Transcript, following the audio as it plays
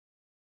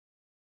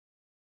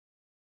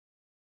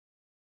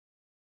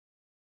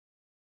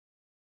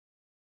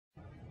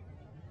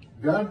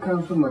God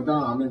comes from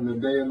Edom in the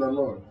day of the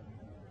Lord.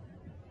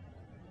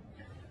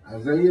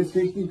 Isaiah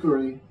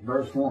 63,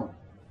 verse 1.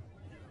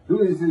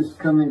 Who is this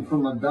coming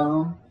from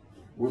Edom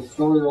with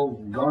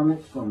soiled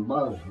garments from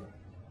Bozrah?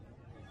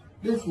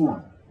 This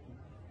one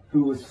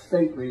who was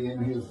stately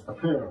in his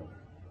apparel,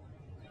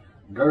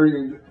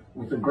 girded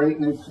with the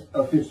greatness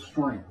of his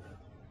strength.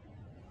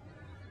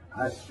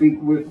 I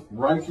speak with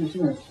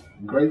righteousness,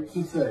 great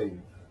to save.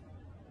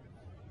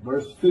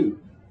 Verse 2.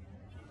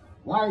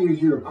 Why is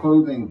your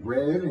clothing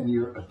red and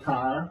your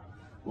attire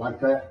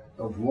like that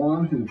of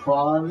one who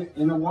trod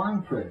in a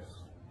winepress?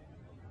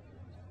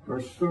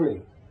 Verse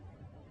 3.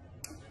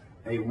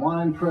 A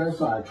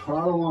winepress I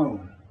trod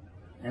alone,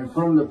 and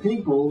from the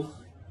peoples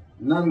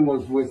none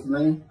was with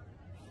me,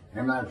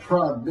 and I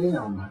trod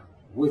them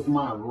with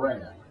my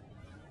wrath,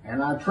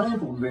 and I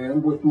trampled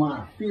them with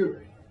my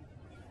fury,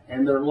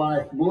 and their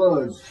life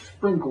blood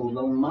sprinkled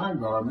on my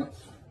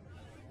garments,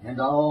 and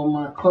all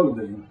my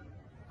clothing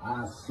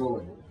I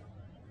soiled.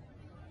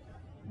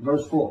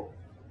 Verse 4.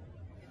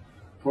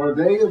 For a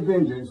day of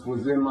vengeance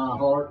was in my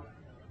heart,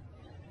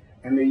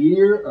 and the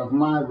year of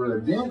my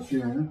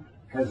redemption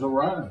has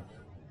arrived.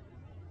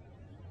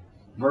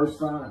 Verse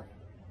 5.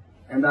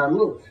 And I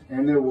looked,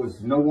 and there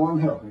was no one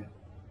helping,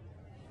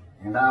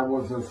 and I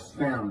was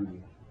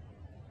astounded,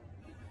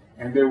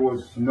 and there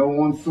was no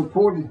one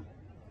supporting,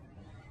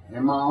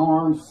 and my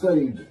arm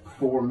saved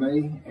for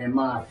me, and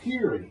my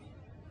fury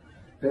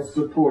that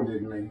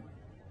supported me.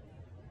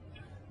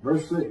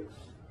 Verse 6.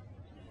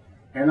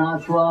 And I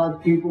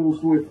trod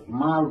peoples with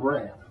my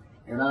wrath,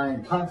 and I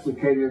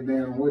intoxicated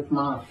them with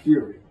my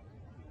fury,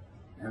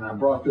 and I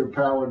brought their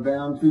power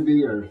down to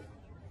the earth.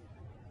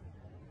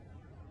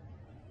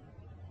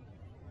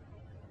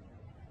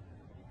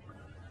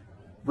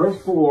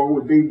 Verse 4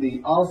 would be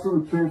the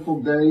awesome,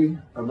 fearful day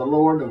of the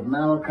Lord of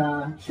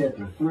Malachi,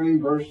 chapter 3,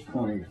 verse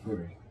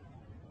 23.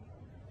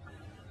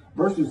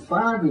 Verses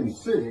 5 and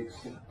 6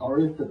 are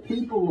if the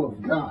people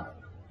of God,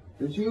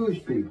 the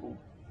Jewish people,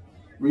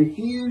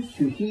 refuse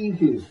to heed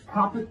his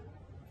prophet,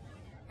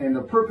 and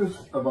the purpose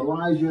of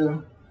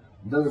Elijah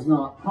does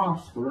not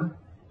prosper,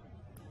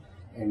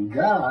 and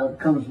God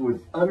comes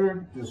with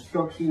utter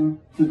destruction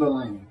to the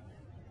land.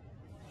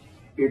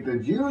 If the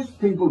Jewish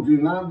people do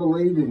not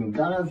believe in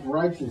God's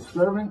righteous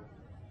servant,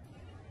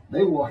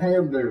 they will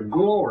have their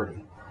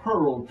glory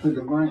hurled to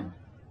the ground.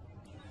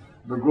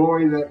 The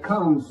glory that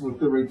comes with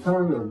the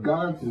return of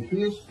God to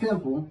his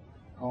temple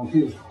on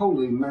his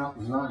holy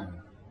Mount Zion.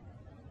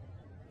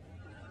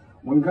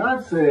 When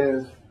God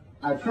says,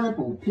 I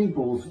trampled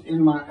peoples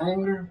in my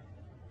anger,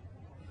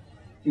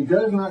 he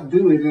does not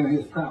do it in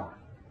his power.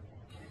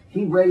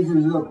 He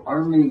raises up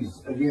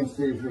armies against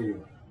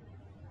Israel.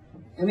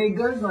 And he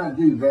does not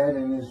do that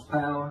in his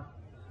power.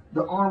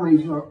 The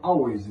armies are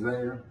always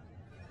there.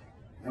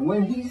 And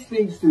when he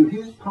speaks to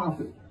his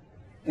prophet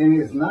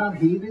and is not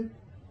heeded,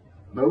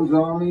 those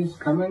armies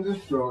come and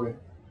destroy.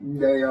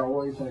 They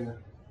always have.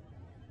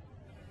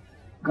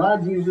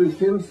 God uses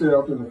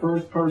himself in the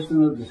first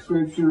person of the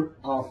scripture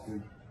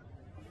often.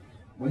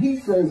 When he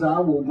says, I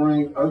will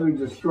bring utter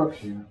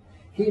destruction,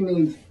 he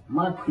means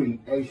my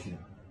creation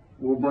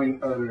will bring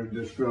utter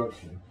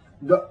destruction.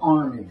 The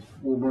armies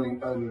will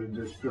bring utter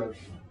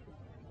destruction.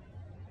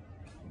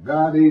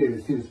 God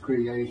is his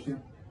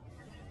creation.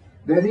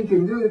 That he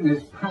can do it in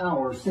his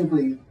power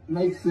simply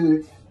makes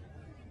the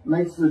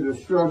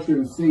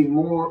destruction seem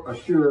more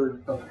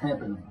assured of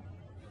happening.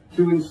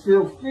 To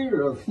instill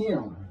fear of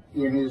him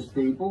in his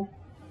people,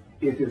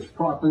 if his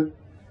prophet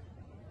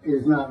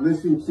is not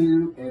listened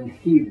to and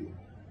heeded.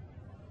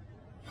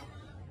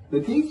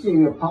 The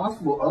teaching of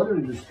possible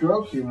utter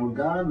destruction when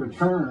God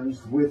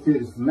returns with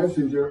his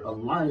messenger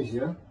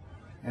Elijah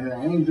and the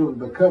angel of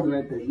the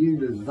covenant that you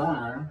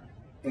desire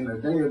in the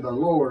day of the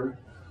Lord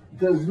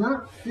does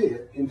not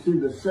fit into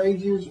the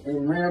sages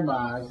and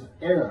rabbis'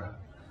 era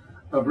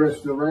of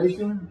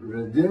restoration,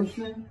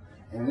 redemption,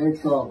 and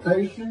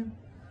exaltation,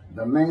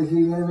 the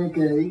Messianic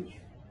age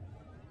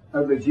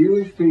of the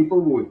Jewish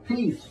people with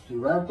peace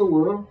throughout the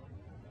world,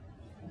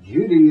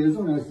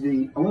 Judaism as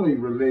the only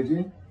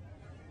religion,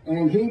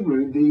 and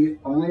Hebrew the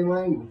only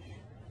language.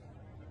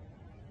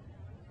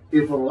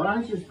 If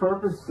Elijah's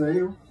purpose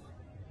fails,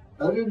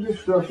 utter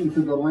destruction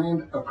to the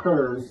land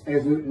occurs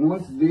as it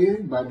once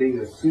did by the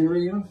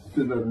Assyrians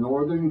to the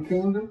northern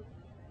kingdom,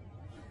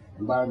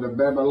 and by the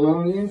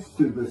Babylonians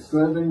to the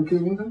southern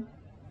kingdom,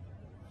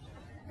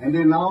 and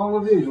in all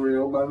of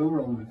Israel by the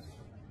Romans.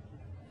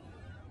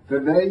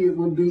 Today it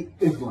would be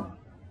Islam.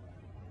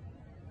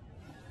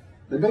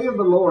 The day of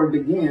the Lord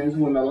begins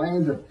when the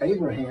lands of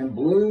Abraham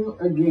bloom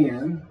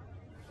again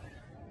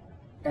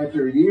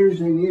after years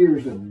and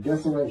years of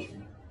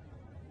desolation.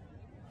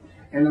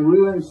 And the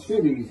ruined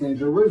cities in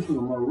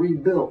Jerusalem are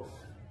rebuilt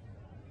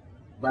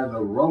by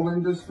the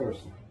Roman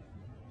dispersal.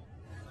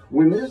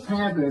 When this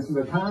happens,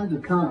 the time to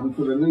come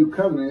for the new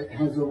covenant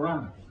has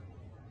arrived.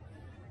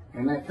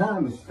 And that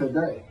time is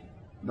today.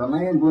 The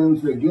land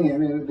blooms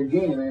again, and it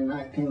began in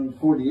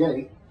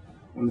 1948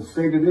 when the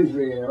state of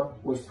Israel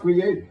was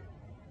created.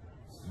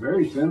 It's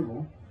very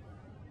simple.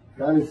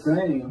 God is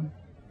saying,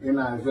 in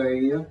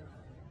Isaiah,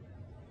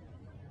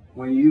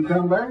 when you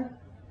come back,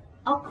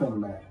 I'll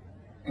come back.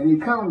 And he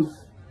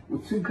comes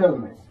with two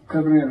covenants.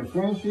 Covenant of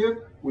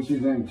friendship, which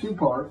is in two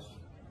parts,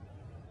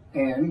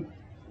 and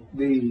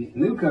the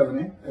new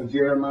covenant of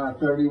Jeremiah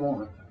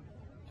 31.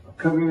 A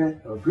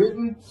covenant of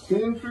written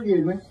sin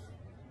forgiveness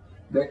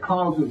that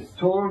causes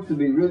Torah to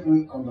be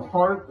written on the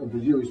heart of the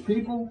Jewish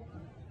people,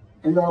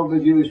 and all the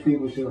Jewish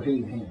people shall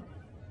heed him.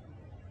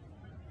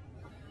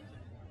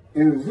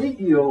 In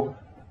Ezekiel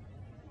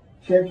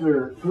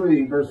chapter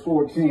 3, verse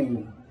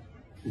 14,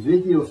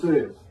 Ezekiel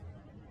says,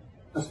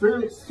 "A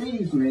spirit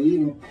seized me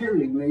and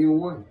carried me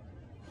away.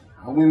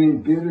 I went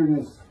in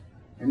bitterness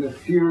and the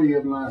fury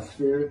of my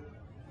spirit,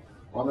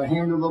 while the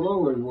hand of the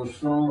Lord was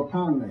strong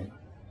upon me."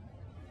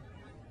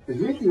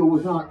 Ezekiel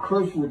was not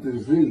crushed with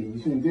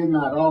disease and did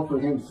not offer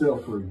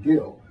himself for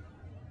guilt.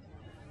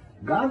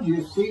 God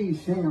just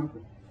seized him,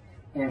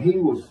 and he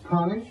was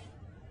punished,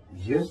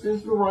 just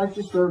as the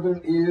righteous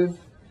servant is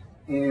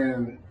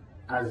in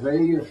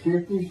Isaiah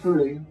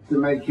 53, to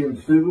make him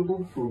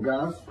suitable for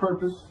God's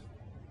purpose,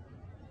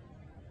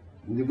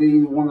 to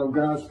be one of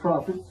God's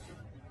prophets.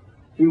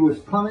 He was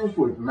punished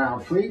with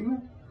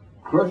maltreatment,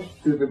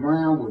 crushed to the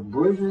ground with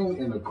bruising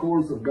in the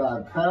course of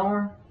God's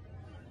power,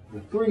 for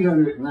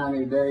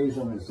 390 days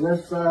on his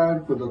left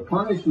side for the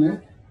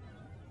punishment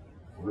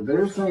for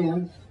their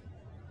sins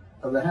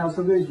of the house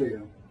of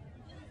Israel,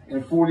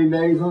 and 40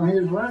 days on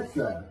his right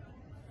side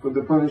for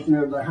the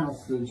punishment of the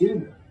house of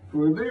Judah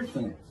for their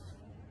sins,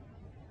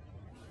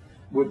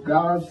 with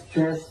God's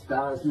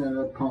chastisement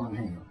upon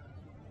him.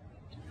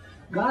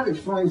 God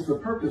explains the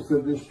purpose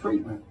of this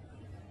treatment.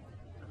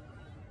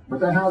 But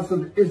the house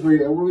of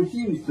Israel will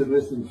refuse to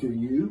listen to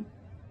you,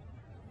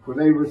 for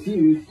they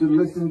refuse to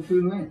listen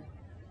to me.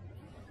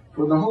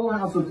 For the whole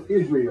house of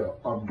Israel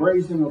are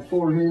brazen of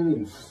forehead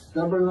and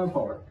stubborn of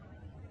heart,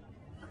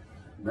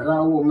 that I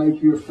will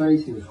make your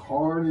face as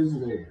hard as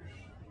theirs,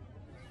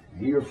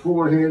 and your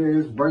forehead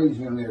as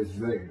brazen as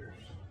theirs.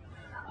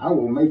 I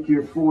will make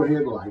your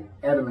forehead like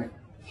adamant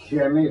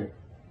shamir,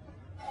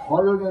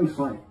 harder than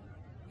flame.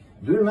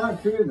 Do not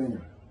fear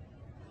them,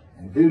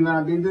 and do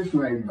not be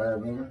dismayed by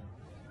them,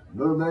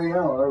 though they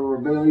are a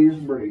rebellious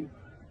breed.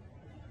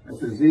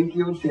 That's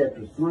Ezekiel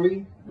chapter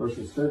 3,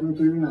 verses 7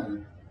 through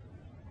 9.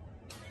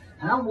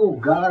 How will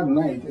God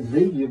make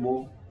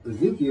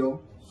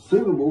Ezekiel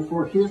suitable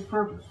for his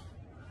purpose,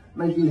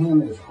 making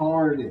him as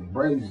hard and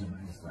brazen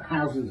as the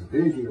houses of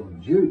Israel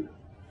and Judah?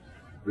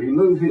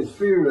 Remove his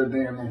fear of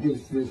them and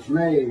his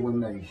dismay when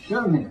they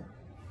shun him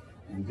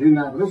and do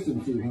not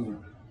listen to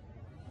him.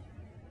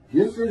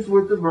 Just as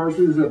with the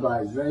verses of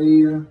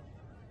Isaiah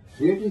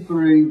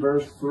 53,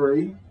 verse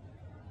 3,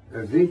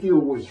 Ezekiel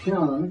was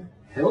shunned,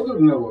 held of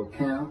no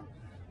account,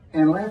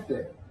 and laughed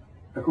at,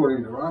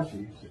 according to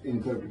Rashi's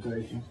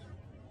interpretations.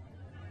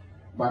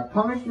 By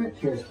punishment,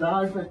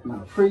 chastisement,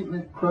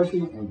 maltreatment,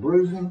 crushing, and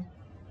bruising,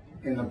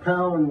 in the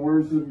power and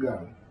words of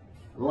God,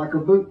 like a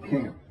boot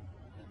camp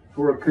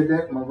for a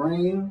cadet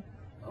Marine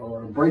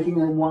or breaking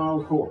a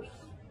wild horse,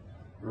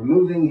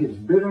 removing his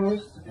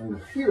bitterness and the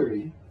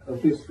fury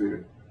of his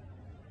spirit.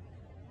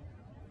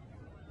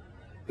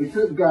 It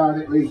took God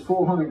at least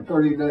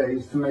 430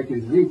 days to make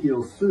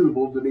Ezekiel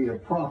suitable to be a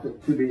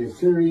prophet to the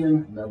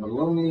Assyrian,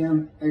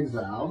 Babylonian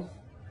exiles,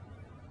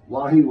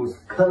 while he was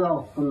cut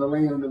off from the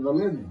land of the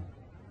living,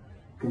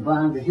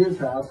 confined to his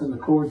house in the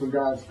cords of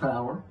God's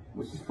power,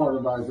 which is part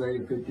of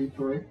Isaiah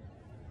 53,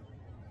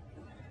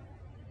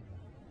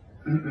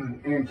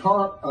 and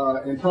taught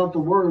the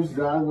words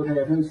God would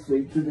have him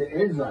speak to the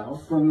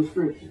exiles from the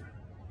Scripture.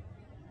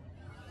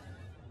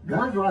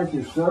 God's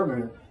righteous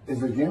servant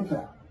is a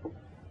Gentile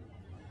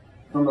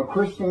from a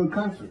Christian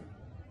country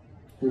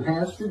who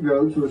has to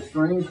go to a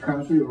strange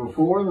country of a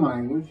foreign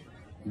language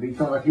and be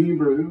taught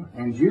Hebrew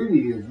and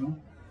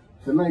Judaism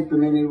to make the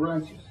many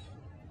righteous.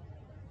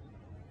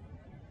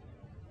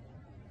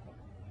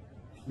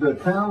 The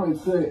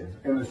Talmud says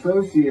and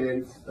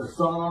associates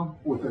Esau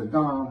with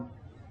Edom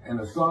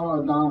and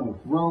Esau Edom with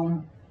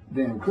Rome,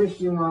 then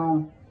Christian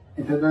Rome,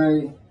 and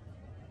today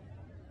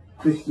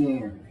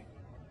Christianity.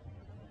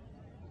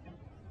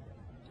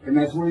 And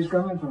that's where he's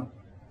coming from.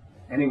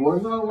 And he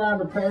wasn't allowed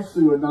to pass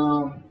through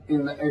Edom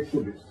in the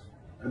Exodus.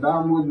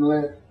 Edom wouldn't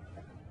let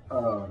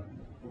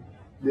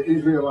the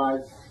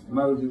Israelites,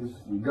 Moses,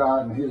 and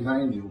God and his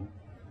angel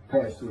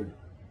pass through.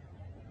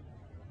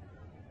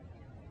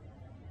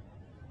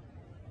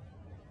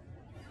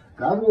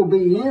 God will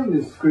be in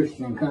this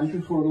Christian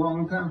country for a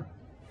long time,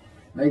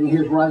 making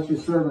his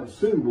righteous servant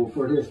suitable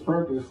for his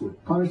purpose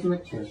with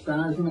punishment,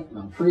 chastisement,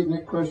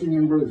 maltreatment, crushing,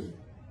 and bruising.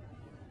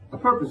 A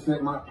purpose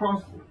that might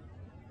prosper.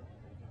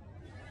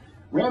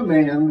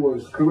 Ramban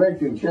was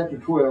correct in chapter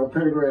 12,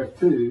 paragraph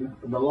 2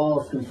 of the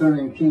laws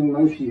concerning King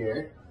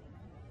Moshiach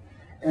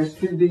as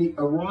to the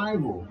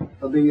arrival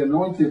of the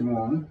anointed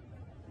one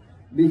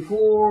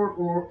before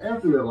or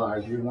after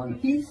Elijah, when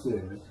he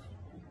says,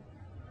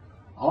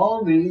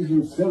 all these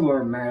and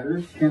similar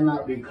matters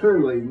cannot be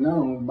clearly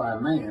known by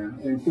man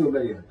until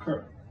they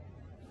occur,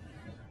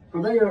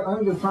 for they are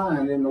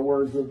undefined in the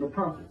words of the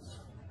prophets.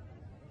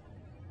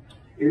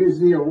 It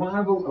is the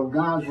arrival of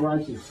God's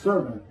righteous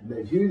servant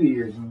that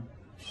Judaism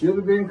should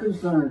have been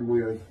concerned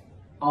with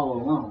all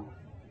along,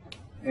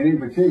 and in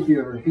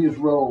particular, his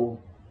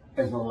role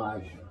as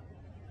Elijah,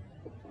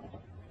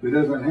 who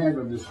doesn't have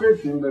a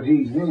description, but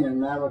he's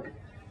in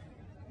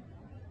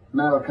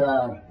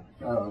Malachi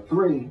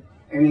 3,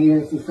 and he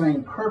has the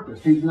same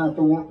purpose. He's not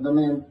the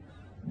man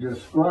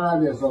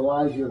described as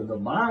Elijah of the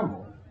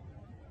Bible,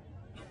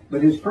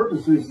 but his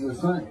purpose is the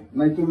same.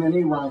 Make the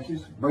many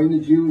righteous, bring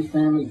the Jewish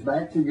families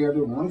back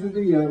together, one to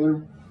the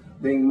other,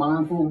 being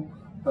mindful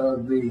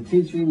of the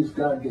teachings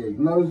God gave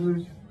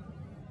Moses,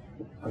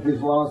 of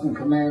his laws and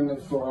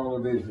commandments for all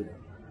of Israel.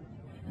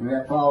 And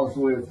that follows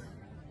with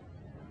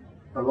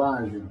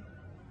Elijah,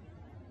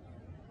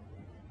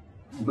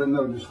 but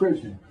no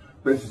description.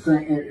 But it's the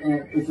same,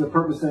 and it's the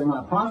purpose they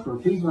might prosper.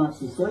 If he's not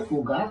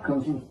successful, God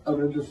comes with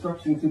utter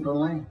destruction to the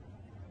land.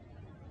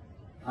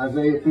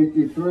 Isaiah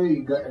 53,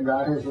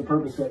 God has a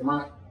purpose that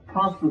might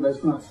prosper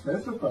that's not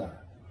specified.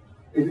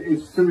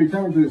 It's to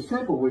return to his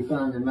temple, we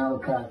find in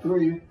Malachi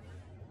 3,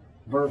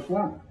 verse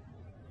 1.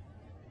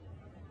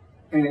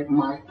 And it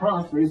might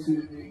prosper. It's,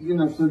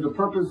 so the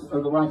purpose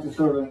of the righteous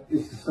servant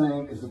is the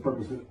same as the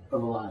purpose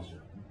of Elijah.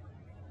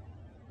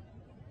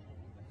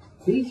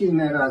 Teaching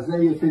that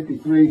Isaiah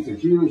 53 to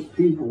Jewish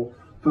people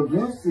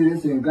prevents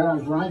this in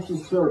God's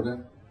righteous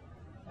servant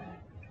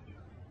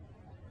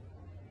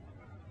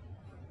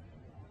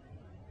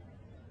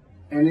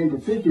and in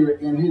particular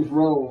in his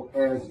role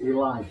as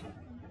Elijah.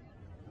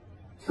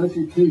 Such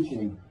a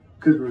teaching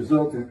could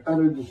result in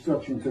utter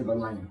destruction to the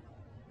land.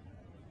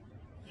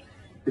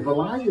 If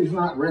Elijah is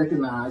not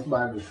recognized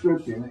by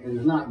description and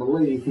is not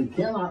believed, he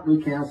cannot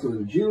recounsel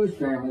the Jewish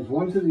families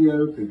one to the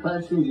other through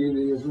practicing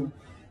Judaism,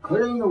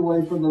 clearing the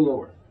way for the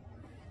Lord.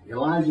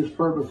 Elijah's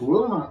purpose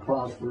will not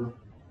prosper.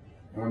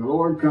 When the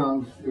Lord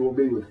comes, it will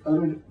be with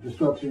utter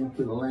destruction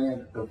to the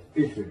land of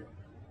Israel.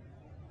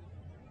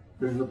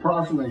 There's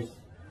approximately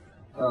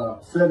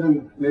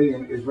 7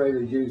 million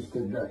Israeli Jews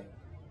today.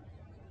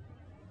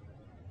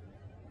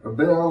 A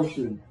bell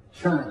should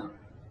chime,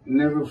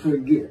 never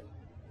forget,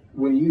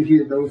 when you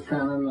hear those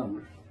kind of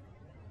numbers.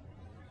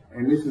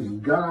 And this is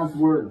God's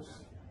words.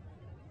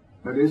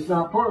 But it's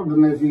not part of the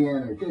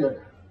Messianic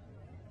era.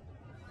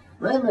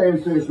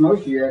 Rabbis says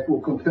Moshiach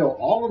will compel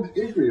all of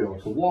Israel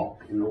to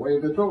walk in the way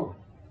of the Torah.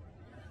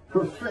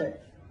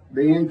 Perfect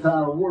the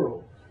entire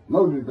world,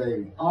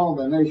 motivating all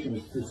the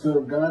nations to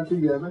serve God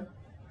together.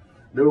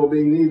 There will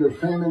be neither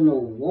famine nor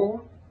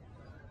war,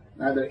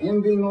 neither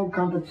envy nor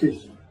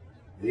competition.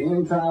 The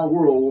entire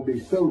world will be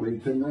solely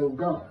to know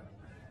God.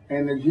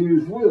 And the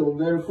Jews will,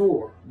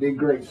 therefore, be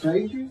great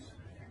sages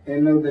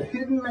and know the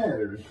hidden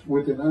matters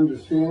with an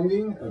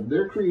understanding of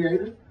their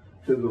Creator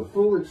to the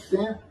full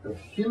extent of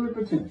human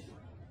potential.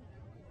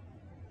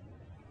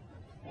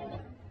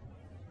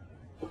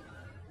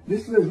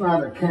 This does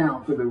not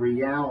account for the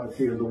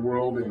reality of the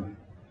world in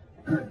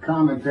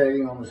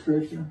commentating on the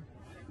Scripture.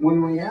 When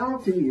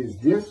reality is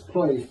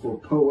displaced for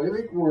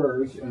poetic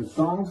words and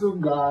songs of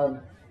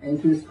God and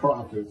his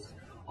prophets,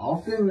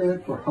 often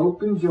meant for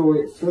hope and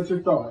joy at such a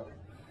thought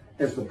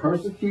as the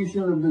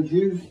persecution of the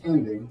Jews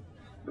ending,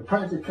 the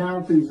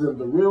practicalities of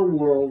the real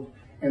world,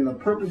 and the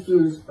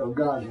purposes of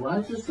God's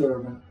righteous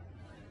servant,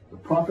 the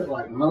prophet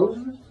like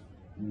Moses,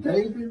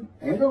 David,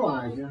 and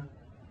Elijah,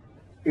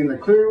 in the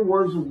clear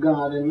words of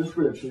God in the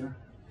Scripture,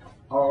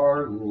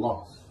 are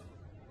lost.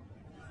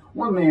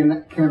 One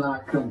man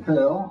cannot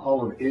compel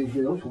all of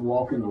Israel to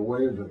walk in the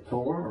way of the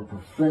Torah or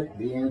perfect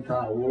the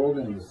entire world,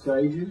 and the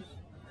sages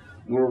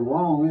were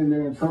wrong in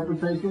their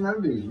interpretation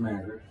of these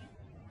matters.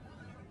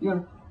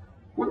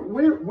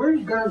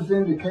 Where's God's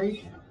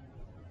vindication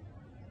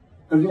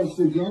against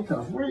the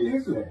Gentiles? Where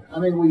is that? I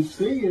mean, we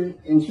see it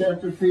in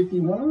chapter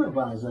 51 of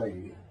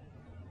Isaiah.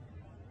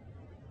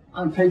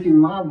 I'm taking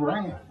my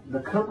wrath, the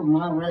cup of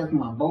my wrath,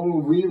 my bowl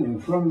of reeling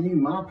from you,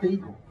 my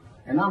people,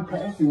 and I'm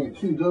passing it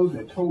to those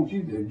that told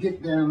you to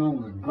get down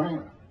on the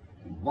ground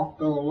and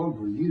walked all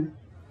over you.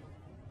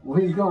 Well,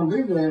 he's going to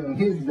do that in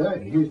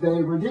his day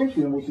of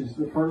redemption, which is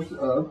the first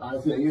of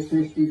Isaiah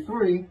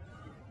 63.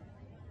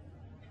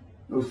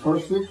 Those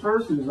first 6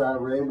 verses I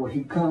read where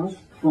he comes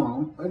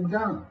from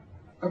Edom,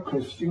 a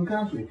Christian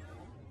country.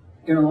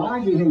 And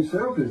Elijah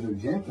himself is a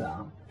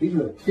Gentile. He's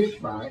a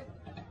Tishbite,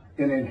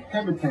 an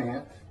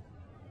inhabitant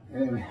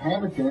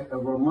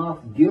of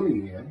Ramoth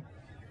Gilead,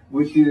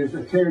 which is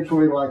a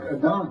territory like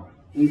Edom,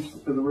 east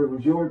of the River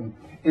Jordan.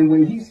 And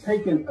when he's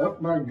taken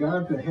up by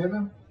God to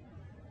heaven,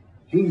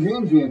 he's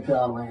in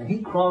Gentile land.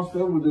 He crossed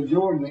over the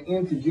Jordan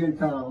into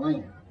Gentile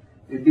land.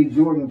 It'd be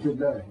Jordan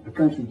today, the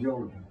country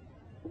Jordan.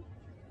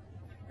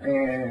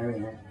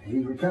 And he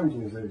returns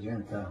as a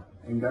Gentile.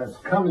 And God's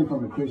coming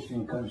from a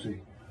Christian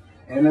country.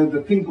 And of the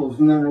peoples,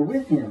 none are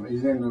with him,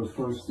 is in those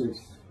first 6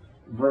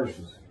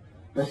 verses.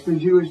 That's the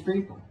Jewish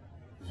people.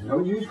 There's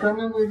no Jews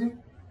coming with him.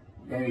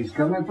 And he's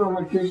coming from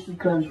a Christian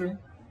country.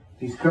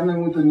 He's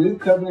coming with a new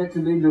covenant to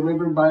be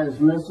delivered by his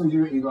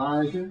messenger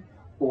Elijah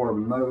or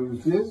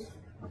Moses,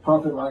 a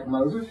prophet like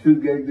Moses, who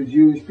gave the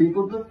Jewish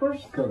people the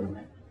first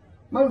covenant.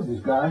 Moses,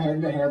 God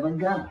had to have a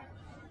guy.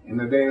 In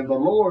the day of the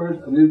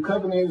Lord, a new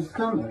covenant is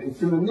coming.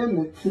 It's an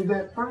amendment to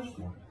that first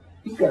one.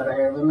 He's got to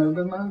have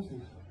another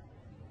Moses.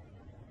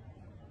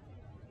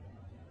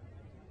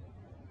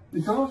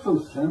 It's also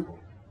simple.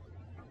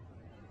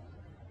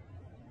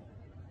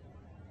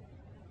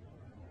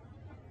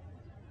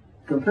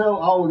 Compel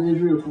all of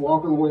Israel to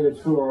walk in the way of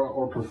Torah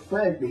or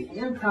perfect the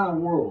entire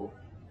world.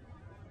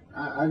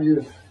 I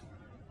just,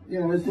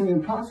 it's an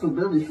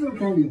impossibility. Something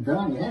can't be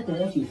done. You have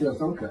to ask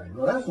yourself, okay,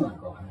 well, that's not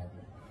going to happen.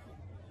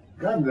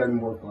 God doesn't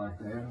work like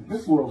that.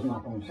 This world's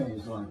not going to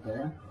change like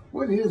that.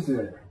 What is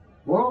there?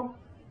 Well,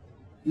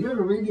 you have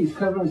to read these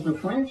covenants of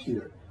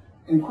friendship.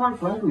 And quite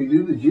frankly,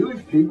 do the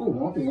Jewish people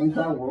want the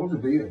entire world to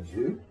be a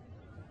Jew?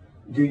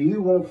 Do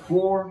you want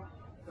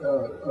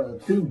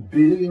 2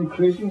 billion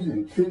Christians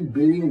and 2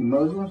 billion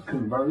Muslims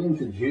converting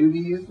to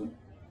Judaism?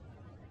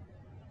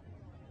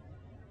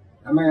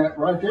 I mean,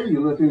 right there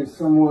you're looking at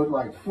somewhat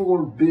like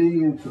 4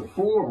 billion to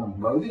 4 on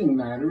voting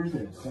matters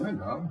at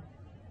synagogue.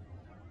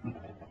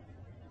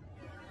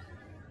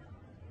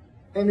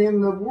 And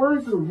in the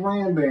words of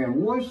Rambam,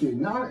 one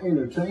should not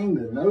entertain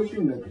the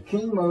notion that the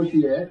King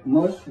Moshiach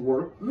must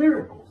work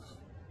miracles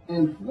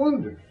and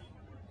wonders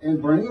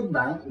and bring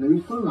about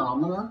new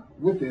phenomena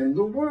within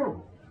the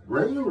world,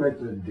 resurrect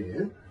the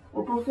dead,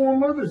 or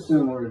perform other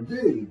similar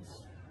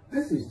deeds.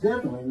 This is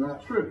definitely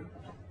not true.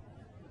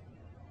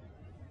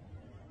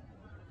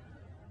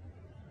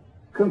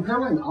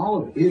 Compelling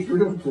all of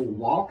Israel to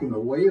walk in the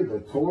way of the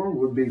Torah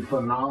would be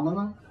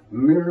phenomena,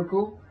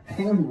 miracle,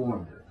 and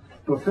wonder.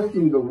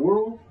 Perfecting the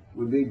world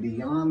would be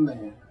beyond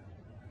that.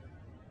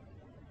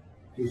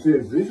 He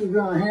says, this is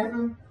going to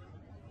happen,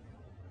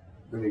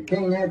 but it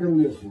can't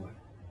happen this way.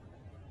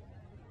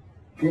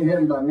 It can't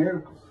happen by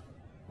miracles.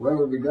 Where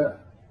would we go?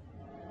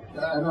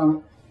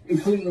 You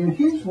see, in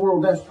his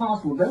world, that's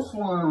possible. That's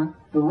why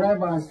the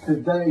rabbis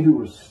today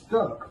who are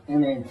stuck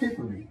in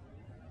antiquity,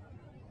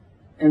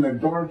 in the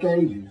dark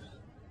ages,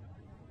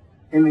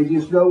 and they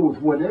just go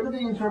with whatever the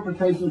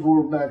interpretations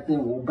were back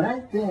then. Well,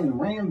 back then,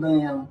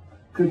 Rambam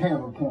could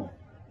have a point.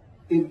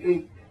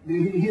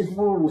 His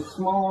world was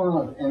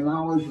small enough and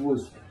knowledge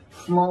was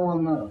small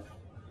enough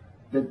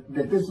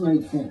that this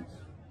made sense.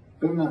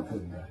 But not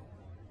today.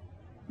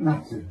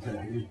 Not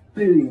today. There's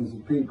billions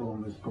of people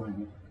on this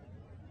planet.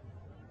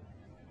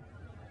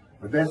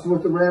 But that's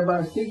what the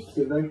rabbis teach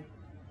today.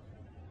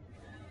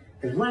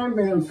 As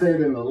Rambam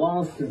said in the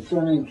laws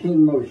concerning King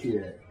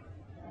Moshiach,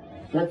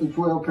 chapter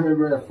 12,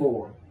 paragraph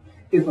 4,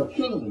 if a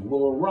king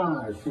will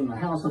arise from the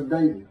house of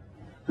David,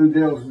 who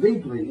delves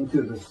deeply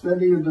into the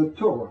study of the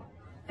Torah,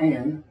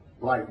 and,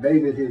 like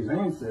David his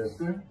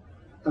ancestor,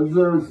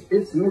 observes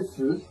its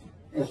mitzvahs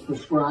as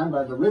prescribed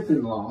by the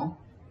written law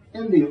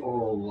and the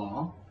oral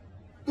law,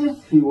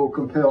 if he will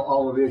compel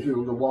all of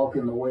Israel to walk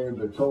in the way of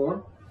the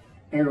Torah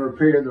and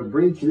repair the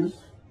breaches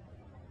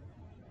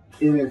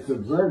in its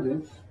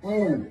observance,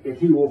 and if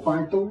he will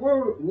fight the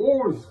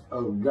wars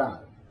of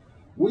God,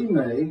 we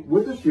may,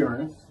 with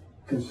assurance,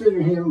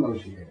 consider him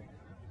Moshiach.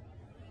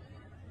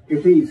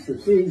 If he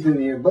succeeds in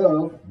the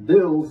above,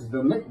 builds the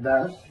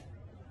Mikdash,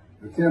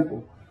 the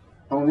temple,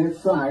 on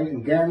its site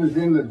and gathers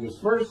in the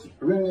dispersed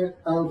remnant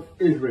of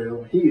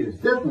Israel, he is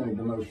definitely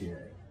the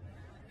Moshiach.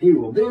 He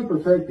will then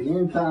perfect the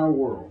entire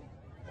world,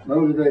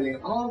 motivating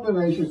all the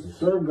nations to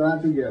serve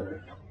God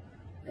together.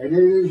 And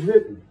it is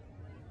written,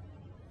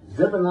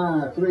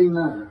 Zephaniah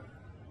 3:9,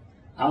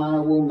 I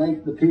will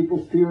make the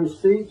people's pure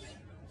speech,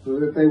 so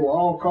that they will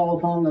all call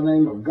upon the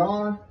name of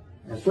God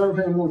and serve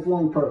him with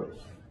one purpose.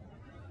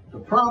 The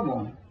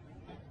problem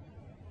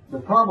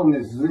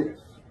is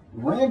this.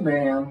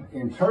 Rambam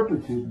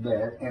interpreted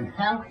that, and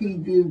how he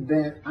did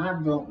that, I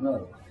don't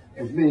know,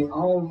 as being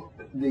all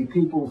the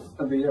peoples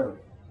of the earth.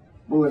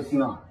 Well, it's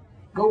not.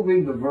 Go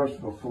read the verse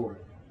before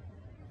it.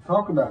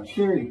 Talk about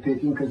cherry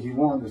picking because you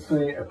wanted to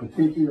say a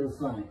particular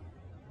thing.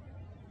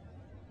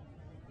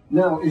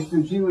 No, it's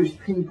the Jewish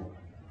people.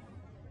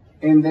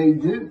 And they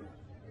do.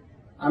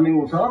 I mean,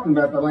 we're talking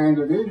about the land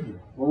of Israel.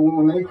 Well,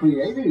 when they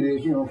created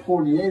Israel in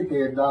 48,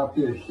 they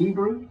adopted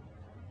Hebrew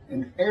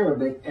and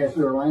Arabic as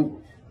their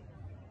language.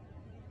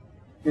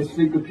 They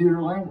speak a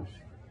pure language.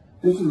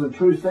 This is a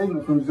true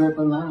statement from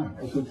Zephaniah.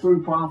 It's a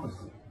true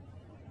prophecy.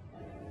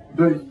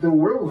 But the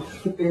world,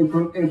 and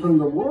from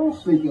the world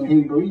speaking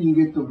Hebrew, you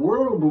get the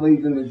world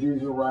believing the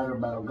Jews are right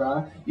about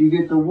God. You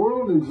get the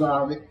world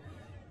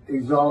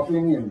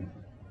exalting and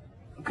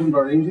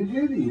converting to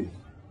Judaism.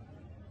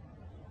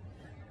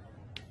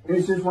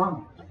 It's just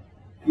wrong.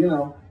 You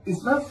know,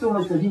 it's not so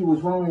much that he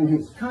was wrong in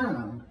his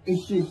time.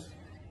 It's just,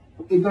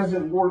 it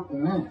doesn't work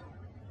now.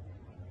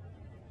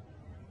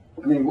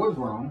 I mean, it was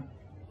wrong.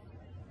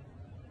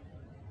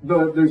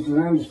 But there's an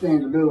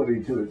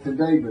understandability to it.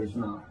 Today, there's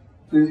not.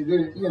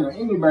 You know,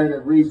 anybody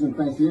that reads and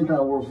thinks the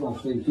entire world's going to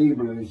speak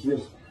Hebrew is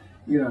just,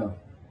 you know,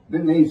 they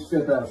need to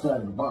step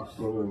outside the box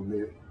for a little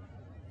bit.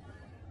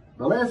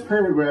 The last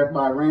paragraph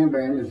by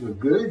Rambam is a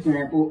good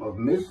example of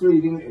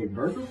misreading a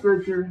verse of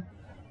scripture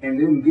and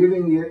then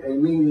giving it a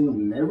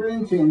meaning never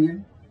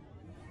intended,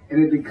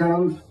 and it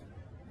becomes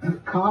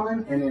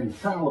common and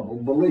infallible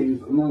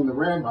belief among the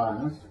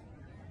rabbis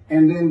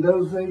and then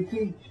those they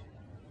teach.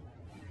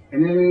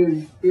 And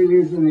it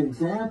is an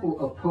example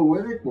of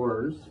poetic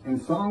words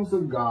and songs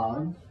of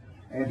God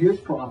and his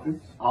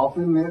prophets,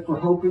 often meant for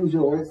hope and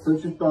joy at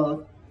such a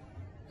thought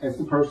as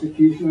the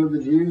persecution of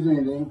the Jews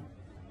ending,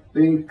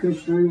 being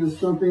construed as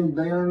something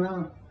they are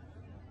not,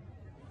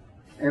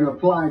 and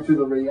applied to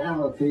the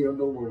reality of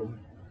the world.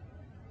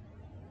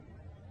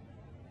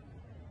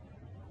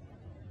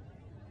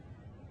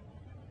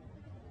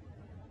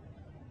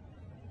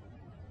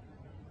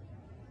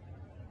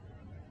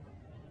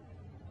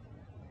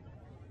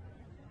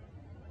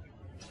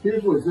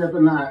 Here's what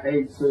Zephaniah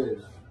 8 says.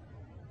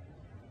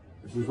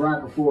 This is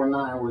right before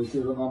 9, where he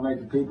says, I'm going to make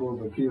the people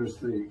of a pure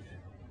speech.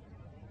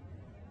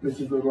 This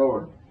is the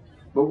Lord.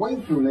 But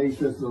wait for me,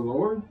 says the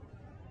Lord,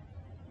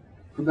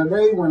 for the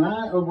day when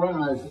I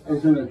arise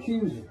as an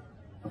accuser.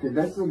 Okay,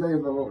 that's the day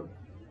of the Lord.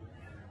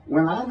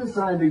 When I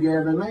decide to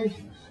gather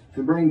nations,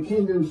 to bring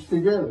kingdoms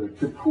together,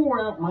 to pour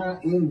out my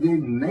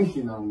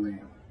indignation on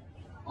them,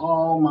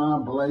 all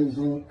my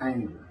blazing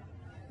anger.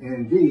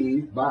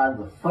 Indeed, by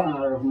the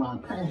fire of my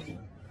passion,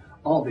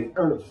 all the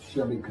earth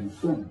shall be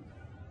consumed.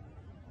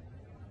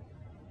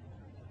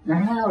 Now,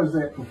 how is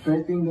that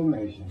perfecting the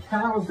nations?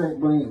 How is that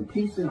bringing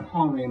peace and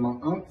harmony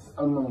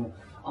among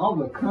all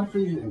the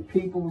countries and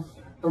peoples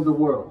of the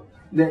world?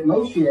 That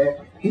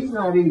Moshiach, he's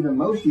not even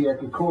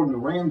Moshiach according to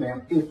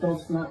Rambam if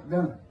that's not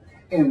done.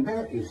 And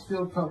that is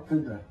still taught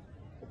today.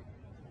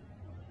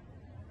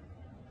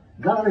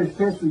 God has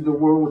tested the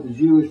world with the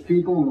Jewish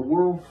people, and the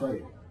world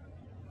failed.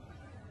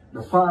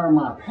 The fire of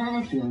my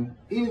passion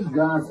is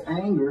God's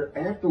anger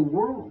at the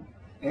world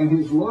and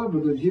his love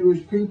of the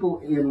Jewish people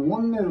in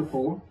one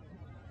metaphor,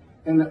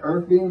 and the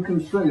earth being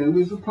consumed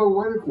is a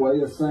poetic way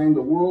of saying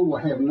the world will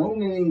have no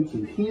meaning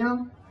to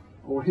him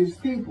or his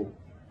people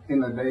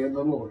in the day of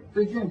the Lord,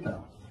 the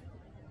Gentiles.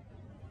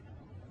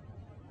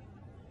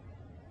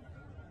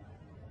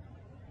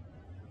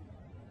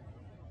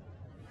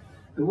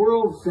 The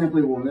world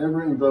simply will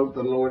never invoke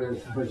the Lord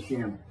as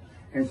Hashem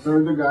and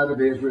serve the God of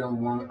Israel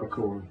in one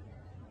accord.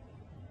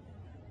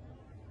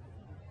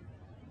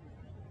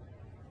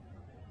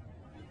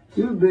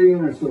 $2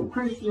 billion or so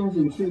Christians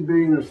and 2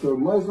 billion or so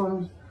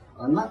Muslims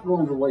are not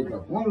going to wake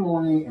up one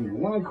morning and in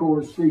one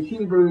accord speak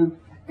Hebrew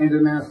and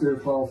denounce their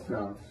false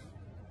gods.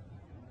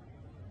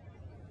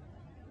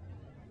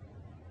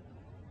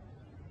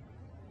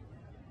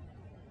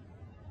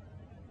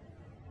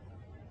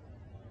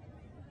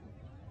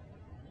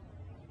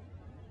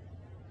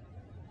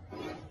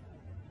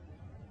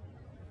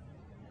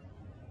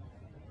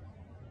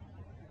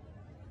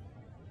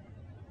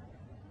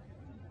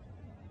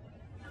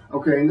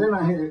 Okay, and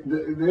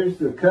then there's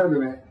the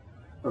covenant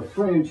of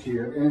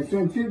friendship, and it's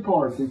in 2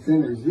 parts. It's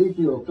in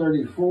Ezekiel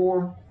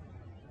 34.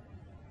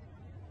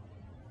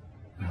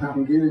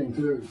 I'm getting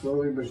to it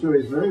slowly but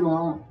surely. It's very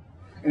long,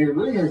 and it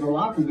really has a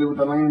lot to do with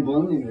the land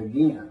blooming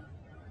again.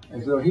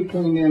 And so he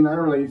came in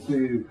early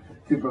to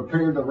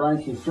prepare the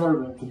righteous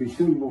servant to be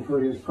suitable for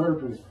his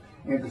purpose.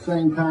 And at the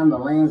same time, the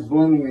land's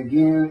blooming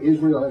again.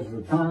 Israel has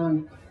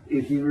returned,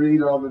 if you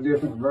read all the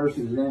different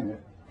verses in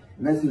it.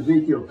 And that's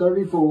Ezekiel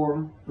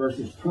 34,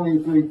 verses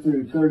 23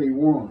 through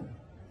 31.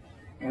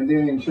 And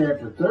then in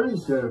chapter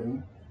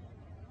 37,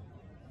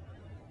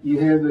 you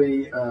have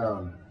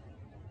the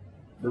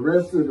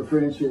rest of the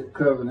friendship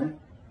covenant,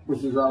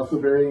 which is also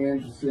very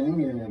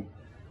interesting, and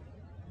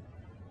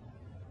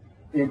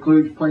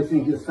includes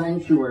placing his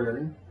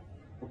sanctuary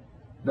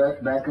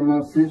back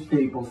amongst his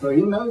people. So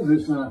he knows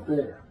it's not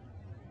there.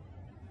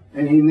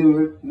 And he knew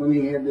it when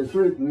he had this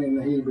written in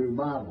the Hebrew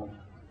Bible.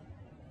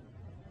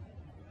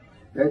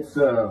 That's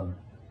chapter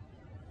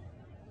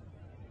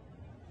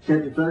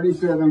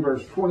 37,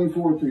 verse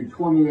 24 through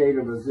 28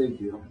 of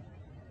Ezekiel.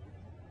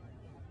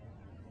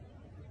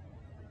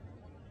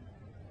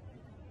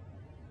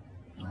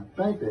 I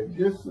think that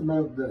just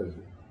about does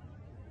it.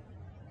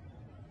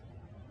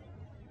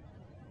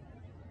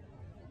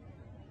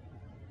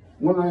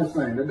 One last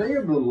thing. The day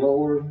of the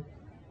Lord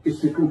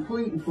is to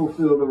complete and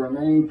fulfill the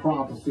remaining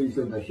prophecies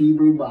of the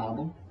Hebrew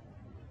Bible,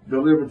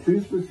 deliver 2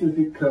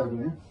 specific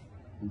covenants,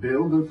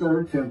 build the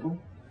 3rd temple,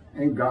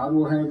 and God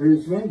will have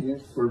his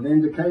vengeance for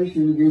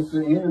vindication against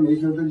the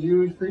enemies of the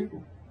Jewish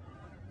people.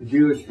 The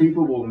Jewish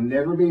people will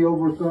never be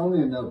overthrown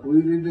and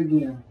uprooted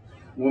again,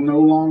 will no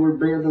longer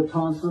bear the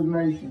taunts of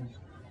nations,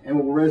 and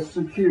will rest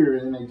secure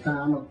in a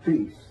time of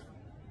peace.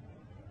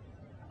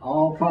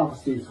 All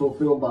prophecies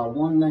fulfilled by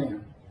one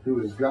man,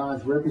 who is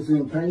God's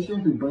representation,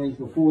 who brings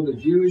before the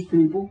Jewish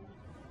people,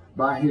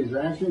 by his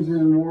actions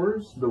and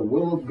words, the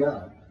will of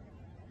God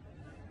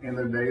in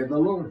the day of the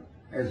Lord.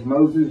 As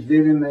Moses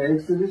did in the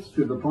Exodus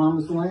to the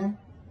promised land.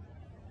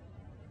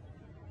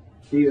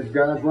 He is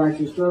God's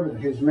righteous servant,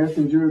 his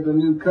messenger of the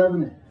new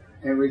covenant,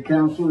 and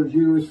recounselor of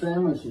Jewish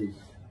families,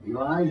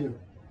 Elijah.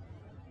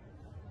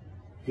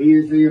 He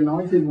is the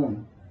anointed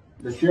one,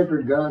 the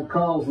shepherd God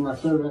calls my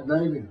servant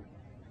David,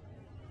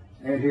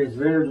 and his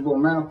veritable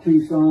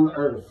mouthpiece on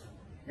earth,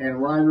 and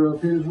writer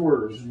of his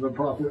words, the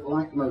prophet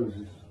like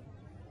Moses.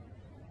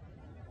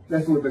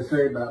 That's what they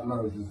say about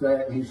Moses,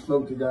 that he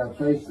spoke to God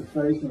face to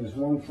face, and his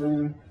one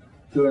friend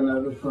to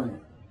another friend.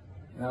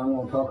 And I'm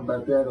going to talk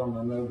about that on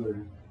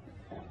another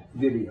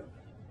video.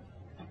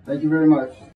 Thank you very much.